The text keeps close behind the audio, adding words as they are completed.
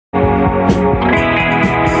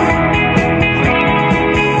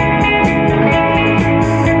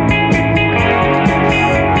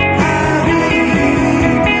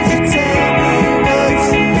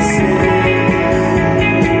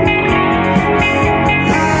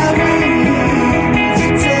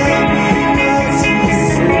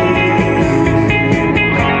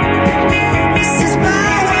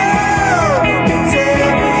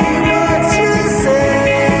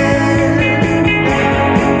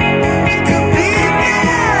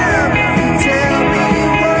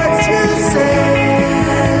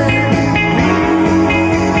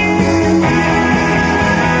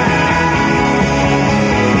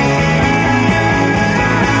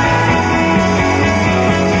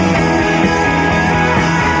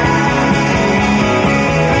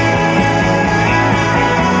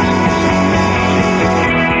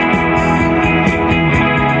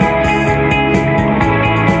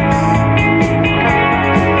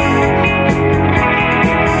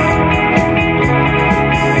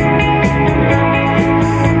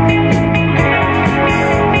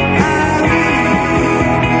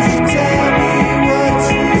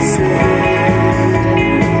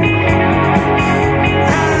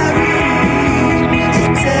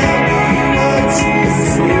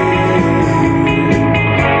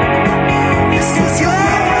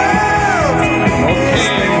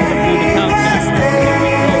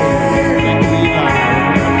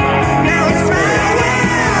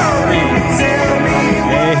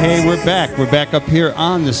we're back. We're back up here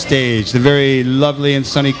on the stage, the very lovely and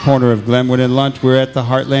sunny corner of Glenwood and Lunt. We're at the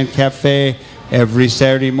Heartland Cafe. Every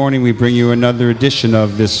Saturday morning we bring you another edition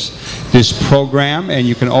of this program, and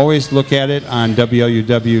you can always look at it on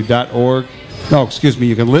WLUW.org. No, excuse me,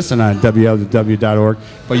 you can listen on WLUW.org,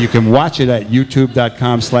 but you can watch it at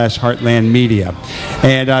youtube.com/heartlandmedia.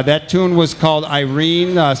 And that tune was called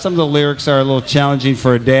Irene. Some of the lyrics are a little challenging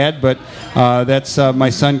for a dad, but that's my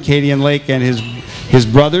son, Katie and Lake, and his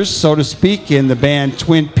brothers, so to speak, in the band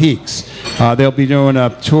Twin Peaks. They'll be doing a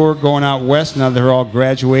tour going out west now they're all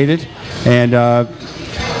graduated, and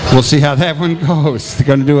we'll see how that one goes. They're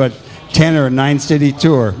going to do a 10 or a 9-city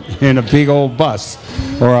tour in a big old bus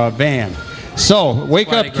or a van. So, wake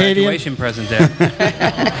up, Katie. Graduation present there.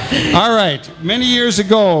 All right. Many years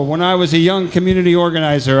ago, when I was a young community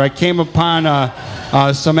organizer, I came upon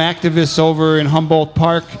some activists over in Humboldt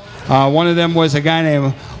Park. One of them was a guy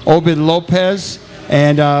named Obed Lopez,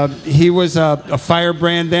 and he was a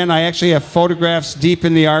firebrand then. I actually have photographs deep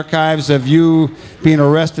in the archives of you being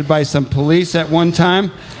arrested by some police at one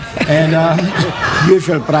time. And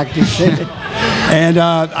usual practice. And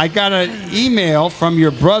I got an email from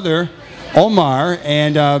your brother, Omar,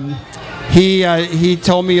 and he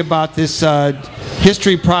told me about this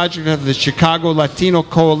history project of the Chicago Latino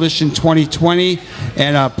Coalition 2020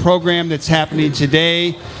 and a program that's happening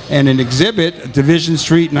today and an exhibit, Division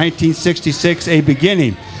Street 1966, A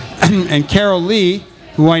Beginning. And Carol Lee,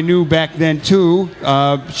 who I knew back then too,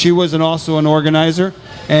 she was also an organizer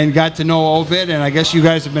and got to know Obed, and I guess you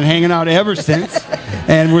guys have been hanging out ever since.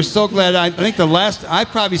 And we're so glad. I think I've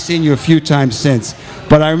probably seen you a few times since,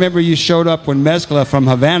 but I remember you showed up when Mezcla from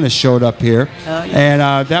Havana showed up here. Oh, yeah.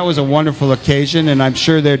 And that was a wonderful occasion, and I'm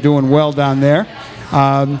sure they're doing well down there.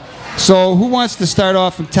 So who wants to start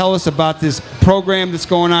off and tell us about this program that's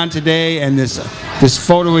going on today and this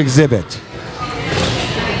photo exhibit?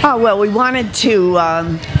 Oh, well, we wanted to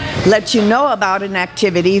let you know about an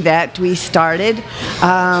activity that we started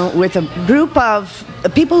with a group of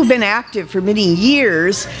people who've been active for many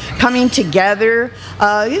years coming together.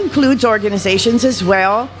 It includes organizations as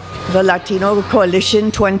well, the Latino Coalition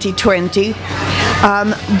 2020.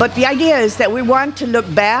 But the idea is that we want to look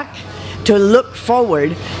back, to look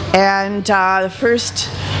forward, and the first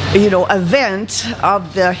event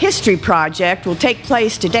of the History Project will take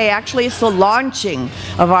place today. Actually, it's the launching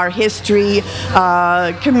of our History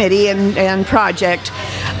Committee and project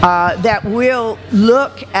that will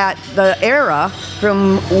look at the era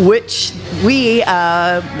from which we,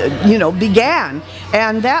 began.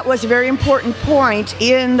 And that was a very important point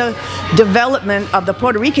in the development of the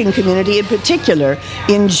Puerto Rican community in particular.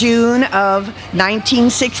 In June of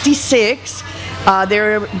 1966,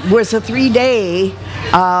 there was a 3-day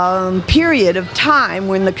period of time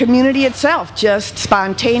when the community itself just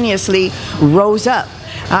spontaneously rose up.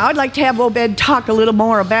 I'd like to have Obed talk a little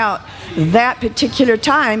more about that particular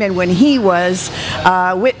time and when he was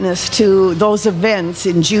witness to those events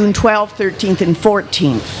in June 12th, 13th, and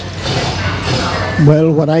 14th.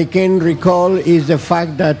 Well, what I can recall is the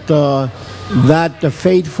fact that that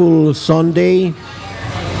fateful Sunday,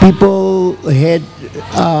 people had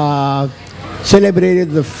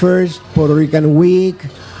celebrated the first Puerto Rican Week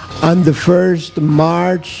and the first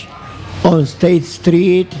march on State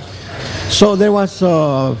Street. So there was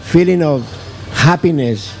a feeling of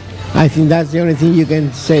happiness. I think that's the only thing you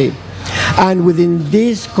can say. And within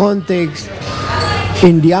this context,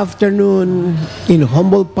 in the afternoon in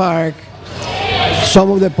Humboldt Park,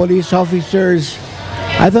 some of the police officers,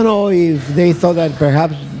 I don't know if they thought that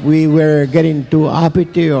perhaps we were getting too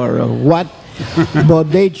uppity or what,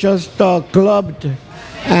 but they just clubbed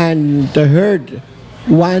and hurt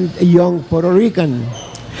one young Puerto Rican.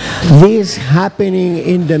 This happening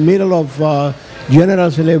in the middle of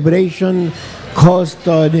general celebration caused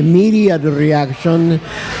an immediate reaction,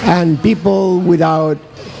 and people without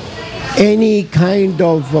any kind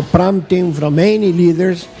of prompting from any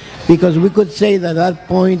leaders, because we could say that at that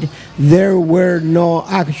point there were no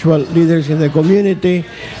actual leaders in the community.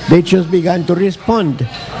 They just began to respond.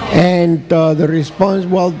 And the response,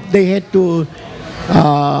 well, they had to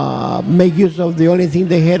make use of the only thing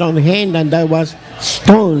they had on hand, and that was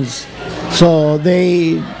stones. So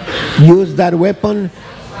they used that weapon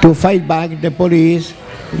to fight back the police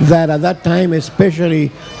that at that time especially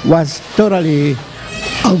was totally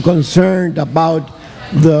unconcerned about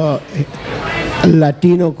the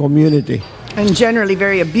Latino community. And generally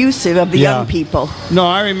very abusive of the young people. No,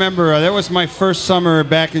 I remember that was my first summer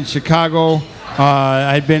back in Chicago.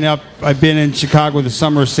 I've been in Chicago the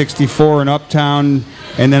summer of '64 in Uptown,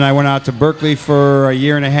 and then I went out to Berkeley for a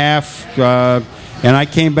year and a half. and I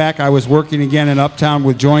came back. I was working again in Uptown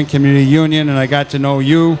with Joint Community Union, and I got to know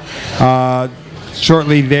you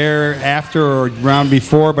shortly thereafter or around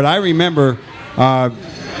before. But I remember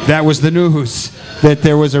that was the news, that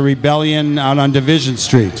there was a rebellion out on Division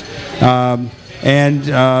Street.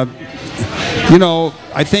 You know,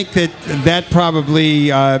 I think that probably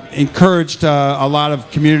encouraged a lot of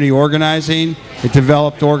community organizing. It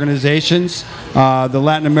developed organizations. The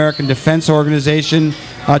Latin American Defense Organization.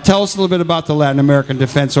 Tell us a little bit about the Latin American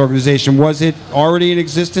Defense Organization. Was it already in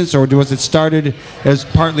existence, or was it started as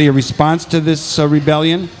partly a response to this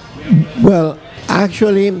rebellion? Well,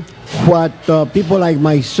 actually, what people like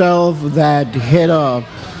myself that had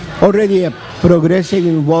already a progressive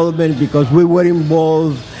involvement, because we were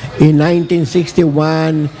involved in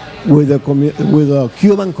 1961 with a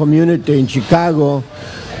Cuban community in Chicago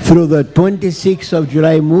through the 26th of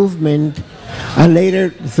July movement, and later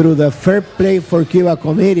through the Fair Play for Cuba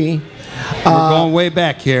Committee. We're going way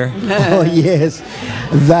back here. Oh, yes.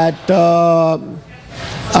 That,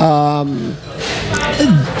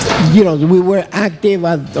 you know, we were active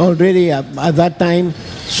already at that time.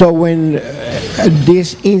 So when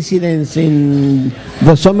these incidents in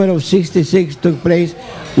the summer of '66 took place,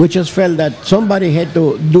 we just felt that somebody had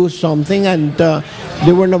to do something, and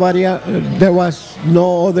there was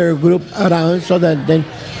no other group around, so that then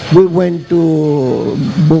we went to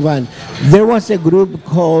move on. There was a group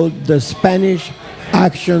called the Spanish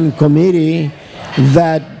Action Committee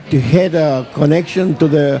that had a connection to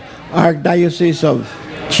the Archdiocese of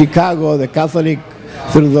Chicago, the Catholic,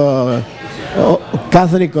 through the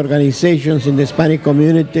Catholic organizations in the Hispanic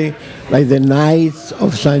community, like the Knights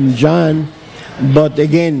of St. John. But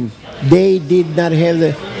again, they did not have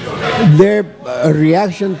their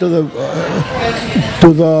reaction to the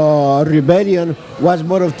rebellion was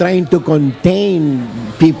more of trying to contain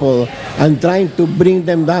people and trying to bring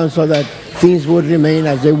them down so that things would remain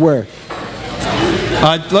as they were.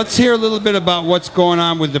 Let's hear a little bit about what's going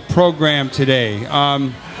on with the program today.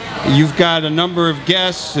 You've got a number of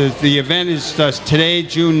guests. The event is today,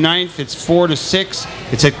 June 9th. It's 4 to 6.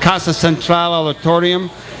 It's at Casa Central Auditorium,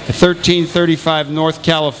 1335 North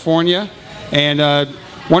California. And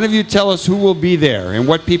one of you tell us who will be there and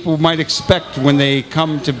what people might expect when they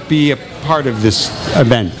come to be a part of this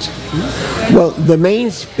event. Well, the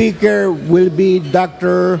main speaker will be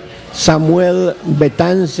Dr. Samuel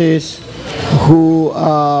Betances, who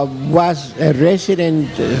was a resident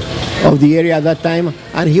of the area at that time,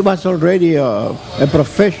 and he was already a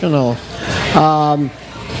professional.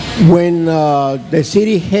 When the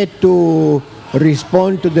city had to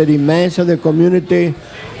respond to the demands of the community,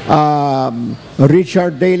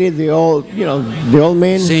 Richard Daley, the old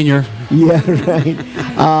man, senior, yeah, right,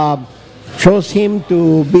 chose him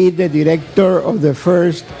to be the director of the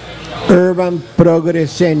first Urban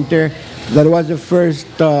Progress Center. That was the first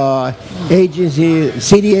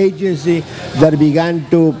city agency that began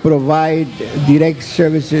to provide direct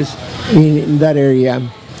services in that area.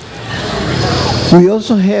 We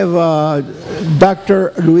also have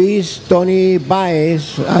Dr. Luis Tony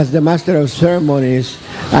Baez as the Master of Ceremonies,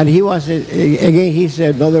 and he was, again, he's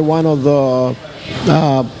another one of the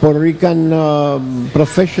Puerto Rican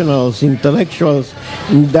professionals, intellectuals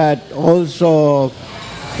that also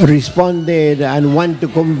responded and want to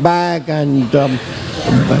come back and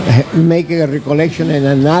make a recollection and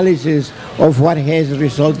analysis of what has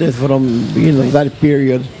resulted from that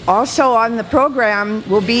period. Also on the program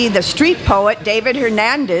will be the street poet David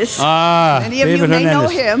Hernandez. Many of David you may know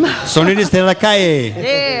Hernandez. him. Sonidos de la Calle.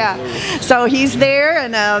 Yeah, so he's there,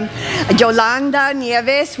 and Yolanda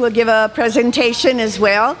Nieves will give a presentation as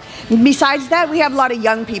well. Besides that, we have a lot of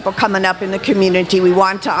young people coming up in the community we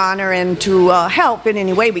want to honor and to help in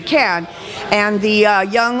any way we can. And the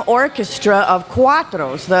young orchestra of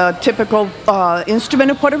cuatros, the typical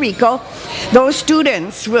instrument of Puerto Rico, those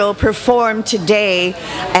students will perform today.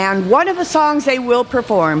 And one of the songs they will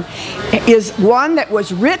perform is one that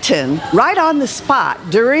was written right on the spot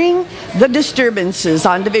during the disturbances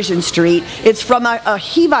on Division Street. It's from a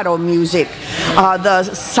Jibaro music, the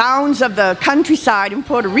sounds of the countryside in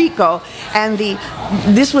Puerto Rico, and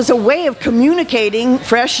this was a way of communicating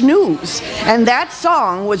fresh news. And that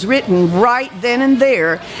song was written right then and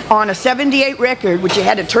there on a '78 record, which you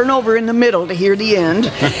had to turn over in the middle to hear the end.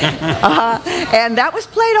 And that was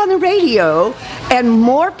played on the radio, and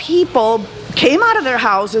more people came out of their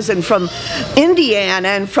houses and from Indiana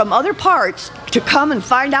and from other parts to come and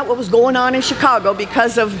find out what was going on in Chicago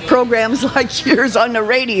because of programs like yours on the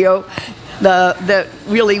radio that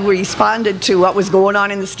really responded to what was going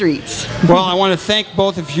on in the streets. Well, I want to thank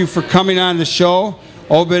both of you for coming on the show,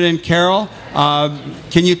 Obed and Carol.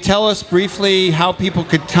 Can you tell us briefly how people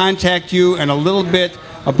could contact you and a little bit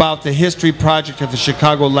about the history project of the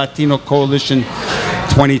Chicago Latino Coalition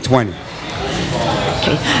 2020?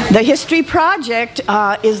 Okay. The History Project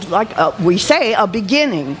is, like we say, a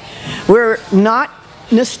beginning. We're not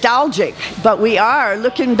nostalgic, but we are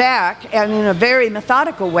looking back, and in a very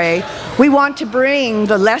methodical way, we want to bring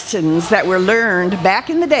the lessons that were learned back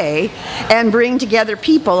in the day and bring together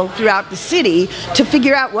people throughout the city to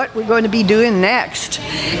figure out what we're going to be doing next.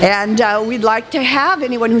 And we'd like to have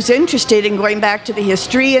anyone who's interested in going back to the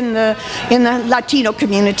history in the Latino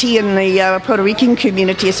community and the Puerto Rican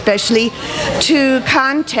community especially to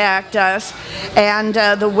contact us. And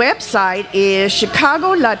the website is Chicago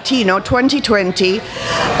Latino 2020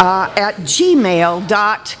 at gmail.com.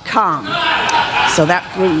 So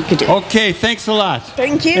that we could do. Okay, thanks a lot.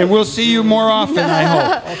 Thank you. And we'll see you more often, I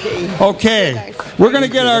hope. Okay. We're going to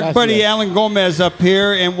get our buddy Alan Gomez up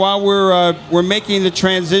here, and while we're making the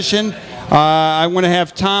transition, I want to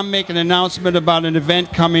have Tom make an announcement about an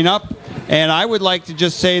event coming up. And I would like to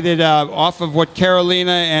just say that off of what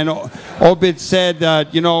Carolina and Obid said,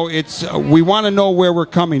 you know, we want to know where we're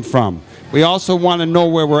coming from. We also want to know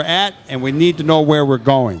where we're at, and we need to know where we're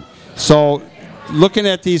going. So looking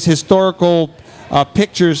at these historical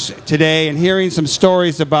pictures today and hearing some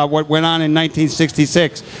stories about what went on in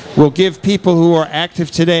 1966 will give people who are active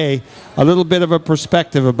today a little bit of a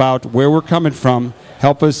perspective about where we're coming from,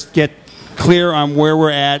 help us get clear on where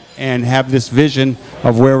we're at, and have this vision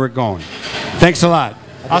of where we're going. Thanks a lot.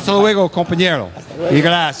 Hasta luego, compañero. Y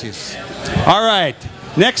gracias. All right.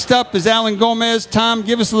 Next up is Alan Gomez. Tom,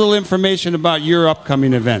 give us a little information about your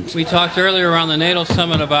upcoming event. We talked earlier around the NATO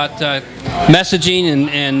Summit about messaging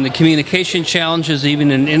and the communication challenges,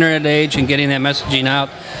 even in the internet age, and getting that messaging out.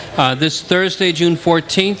 This Thursday, June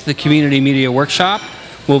 14th, the Community Media Workshop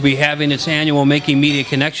will be having its annual Making Media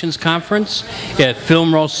Connections Conference at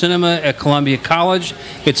Film Row Cinema at Columbia College.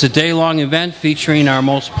 It's a day-long event featuring our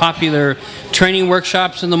most popular training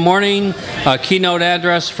workshops in the morning, a keynote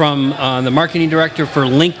address from the marketing director for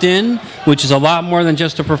LinkedIn, which is a lot more than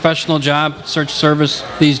just a professional job search service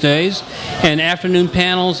these days, and afternoon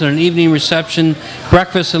panels and an evening reception,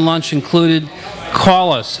 breakfast and lunch included.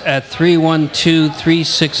 Call us at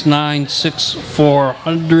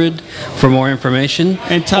 312-369-6400 for more information.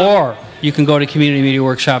 Or you can go to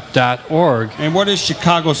communitymediaworkshop.org. And what is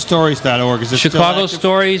chicagostories.org? Is it Chicago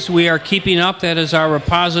Stories, we are keeping up. That is our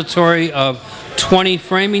repository of 20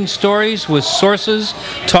 framing stories with sources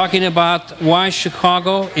talking about why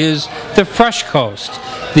Chicago is the Fresh Coast,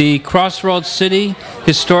 the crossroads city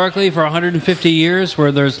historically for 150 years where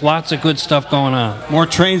there's lots of good stuff going on. More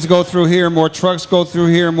trains go through here, more trucks go through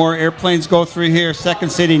here, more airplanes go through here.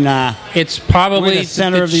 Second city, nah. It's probably the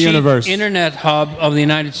center of the universe. Internet hub of the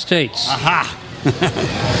United States. Aha!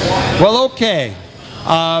 Well, okay.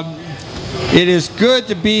 It is good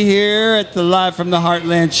to be here at the Live from the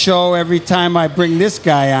Heartland show every time I bring this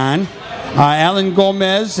guy on. Alan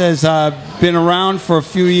Gomez has been around for a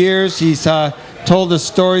few years. He's told us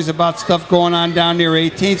stories about stuff going on down near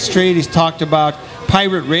 18th Street. He's talked about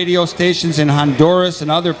pirate radio stations in Honduras and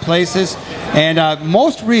other places. And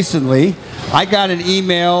most recently, I got an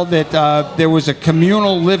email that there was a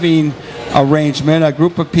communal living arrangement, a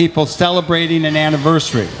group of people celebrating an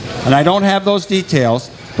anniversary. And I don't have those details,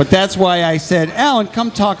 but that's why I said, Alan,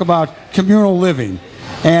 come talk about communal living.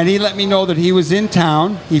 And he let me know that he was in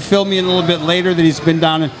town. He filled me in a little bit later that he's been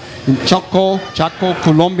down in Chaco,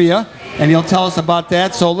 Colombia, and he'll tell us about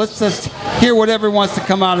that. So let's just hear whatever wants to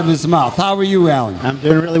come out of his mouth. How are you, Alan? I'm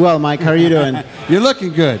doing really well, Mike. How are you doing? You're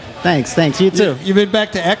looking good. Thanks. You too. You been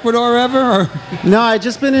back to Ecuador ever? Or? No, I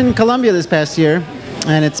just been in Colombia this past year,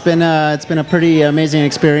 and it's been a pretty amazing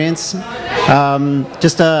experience.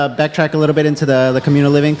 Just to backtrack a little bit into the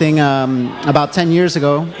communal living thing, about 10 years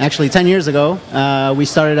ago, we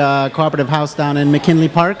started a cooperative house down in McKinley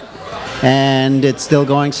Park, and it's still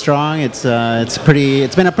going strong. It's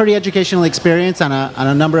been a pretty educational experience on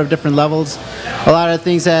a number of different levels. A lot of the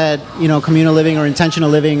things that communal living or intentional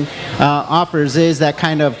living offers is that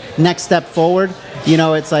kind of next step forward.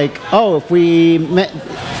 It's like, oh, if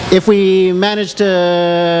we manage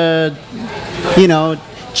to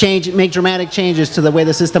make dramatic changes to the way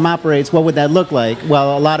the system operates, what would that look like?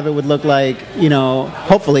 Well, a lot of it would look like,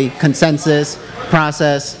 hopefully consensus,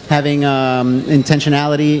 process, having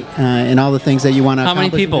intentionality in all the things that you want to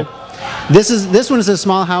accomplish. How many people? This one is a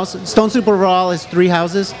small house. Stone Soup overall is 3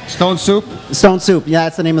 houses. Stone Soup? Stone Soup, yeah,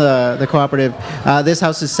 that's the name of the cooperative. This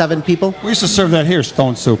house is 7 people. We used to serve that here,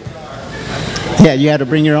 Stone Soup. Yeah, you had to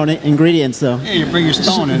bring your own ingredients, though. Yeah, you bring your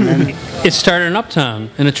stone and then... It started in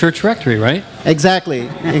Uptown in a church rectory, right? Exactly.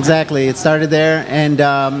 It started there, and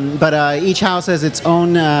but each house has its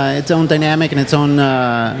own dynamic and its own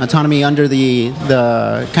autonomy under the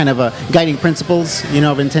kind of guiding principles,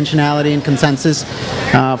 of intentionality and consensus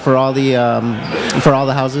for all the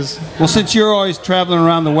houses. Well, since you're always traveling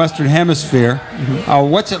around the Western Hemisphere,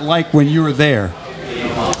 what's it like when you were there?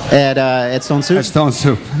 At Stone Soup? At Stone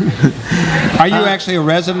Soup. Are you actually a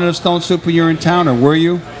resident of Stone Soup when you were in town, or were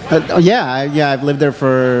you? Yeah, I've lived there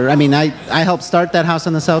for, I helped start that house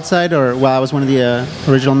on the south side, I was one of the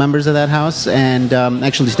original members of that house, and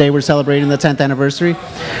actually today we're celebrating the 10th anniversary.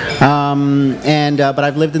 But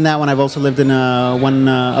I've lived in that one. I've also lived in one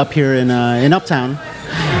up here in Uptown,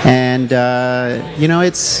 and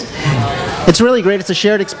it's really great. It's a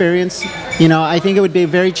shared experience. I think it would be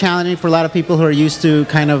very challenging for a lot of people who are used to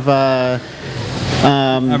kind of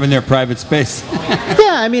having their private space.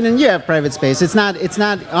 Yeah, and you have private space. It's not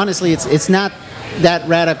honestly, it's not that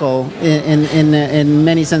radical in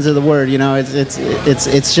many sense of the word.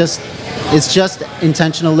 It's just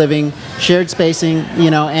intentional living, shared spacing,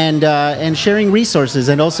 and sharing resources,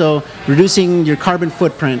 and also reducing your carbon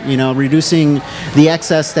footprint. Reducing the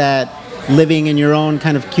excess that living in your own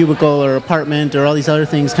kind of cubicle or apartment or all these other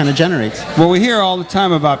things kind of generates. Well, we hear all the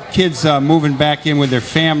time about kids moving back in with their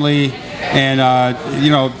family, and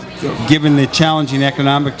given the challenging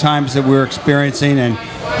economic times that we're experiencing, and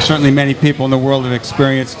certainly many people in the world have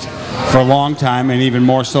experienced for a long time, and even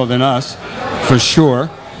more so than us, for sure.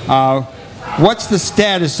 What's the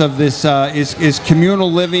status of this? Is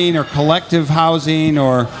communal living or collective housing,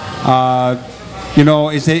 or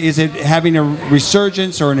is it having a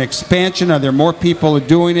resurgence or an expansion? Are there more people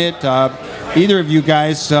doing it? Either of you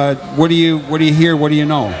guys, what do you hear? What do you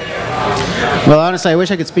know? Well, honestly, I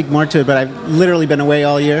wish I could speak more to it, but I've literally been away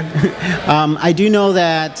all year. I do know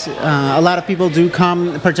that a lot of people do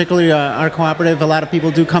come, particularly our cooperative, a lot of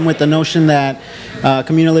people do come with the notion that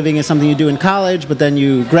communal living is something you do in college, but then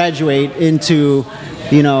you graduate into,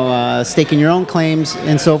 staking your own claims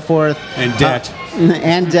and so forth. And debt.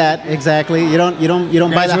 And debt, exactly. You don't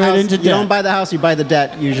buy the house. You don't buy the house. You buy the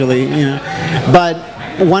debt usually. But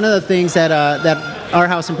one of the things that our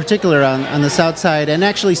house in particular on the south side, and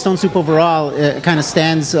actually Stone Soup overall, kind of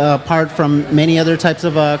stands apart from many other types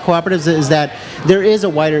of cooperatives, is that there is a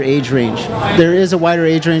wider age range. There is a wider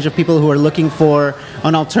age range of people who are looking for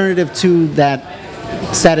an alternative to that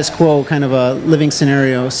status quo kind of a living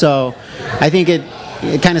scenario. So I think it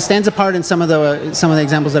kind of stands apart in some of the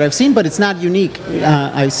examples that I've seen, but it's not unique.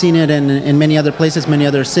 I've seen it in many other places, many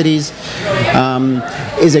other cities.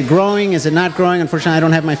 Is it growing? Is it not growing? Unfortunately, I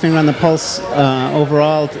don't have my finger on the pulse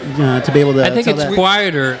overall to be able to. I think it's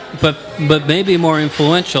quieter, but maybe more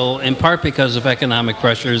influential, in part because of economic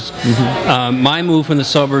pressures. Mm-hmm. My move from the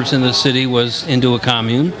suburbs into the city was into a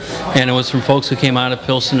commune, and it was from folks who came out of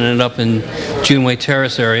Pilsen and ended up in Juneway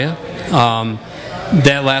Terrace area.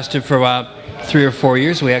 That lasted for about 3 or 4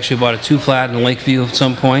 years. We actually bought a 2-flat in Lakeview at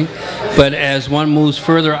some point. But as one moves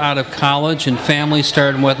further out of college and families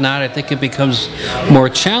start and whatnot, I think it becomes more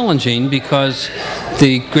challenging because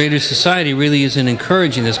the greater society really isn't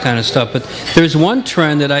encouraging this kind of stuff. But there's one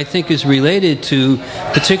trend that I think is related to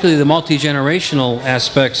particularly the multi-generational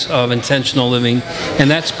aspects of intentional living, and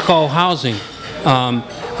that's co-housing,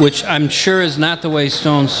 which I'm sure is not the way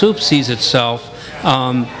Stone Soup sees itself.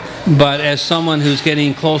 But as someone who's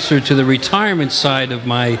getting closer to the retirement side of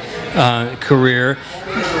my career,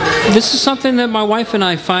 this is something that my wife and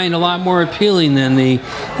I find a lot more appealing than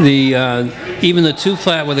even the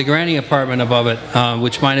 2-flat with a granny apartment above it,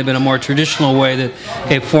 which might have been a more traditional way that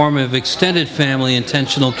a form of extended family,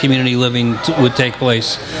 intentional community living would take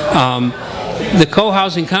place. The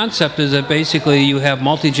co-housing concept is that basically you have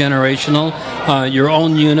multi-generational, your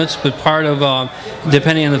own units, but part of,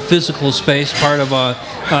 depending on the physical space, part of a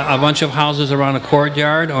bunch of houses around a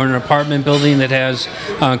courtyard or an apartment building that has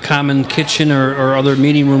common kitchen or other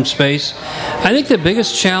meeting room space. I think the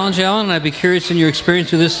biggest challenge, Alan, and I'd be curious in your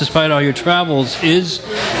experience with this despite all your travels, is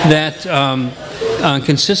that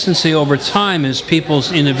consistency over time as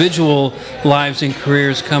people's individual lives and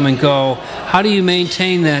careers come and go. How do you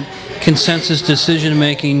maintain that consensus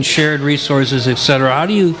decision-making, shared resources, etc.? How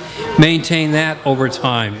do you maintain that over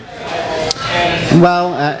time?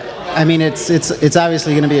 Well, it's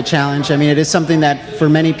obviously going to be a challenge. It is something that for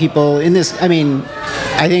many people in this, I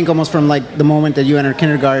think almost from like the moment that you enter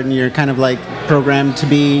kindergarten, you're kind of like programmed to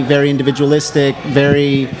be very individualistic,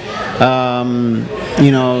 very,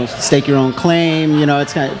 stake your own claim.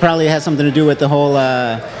 It probably has something to do with the whole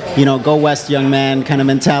go west, young man kind of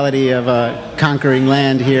mentality of conquering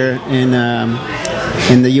land here in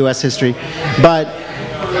the U.S. history. But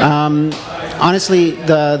honestly,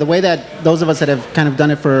 the way that those of us that have kind of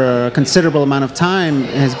done it for a considerable amount of time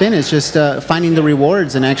is just finding the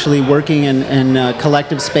rewards and actually working in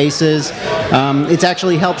collective spaces. It's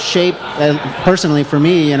actually helped shape, personally for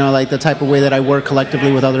me, like the type of way that I work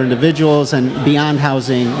collectively with other individuals and beyond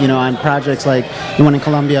housing, on projects like the one in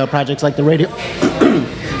Colombia, projects like the radio.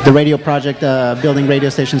 The radio project, building radio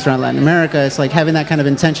stations around Latin America. It's like having that kind of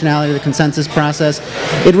intentionality, the consensus process.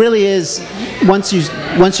 It really is, once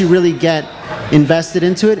you really get invested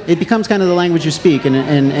into it, it becomes kind of the language you speak, and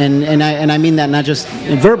I mean that not just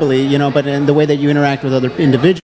verbally, but in the way that you interact with other individuals.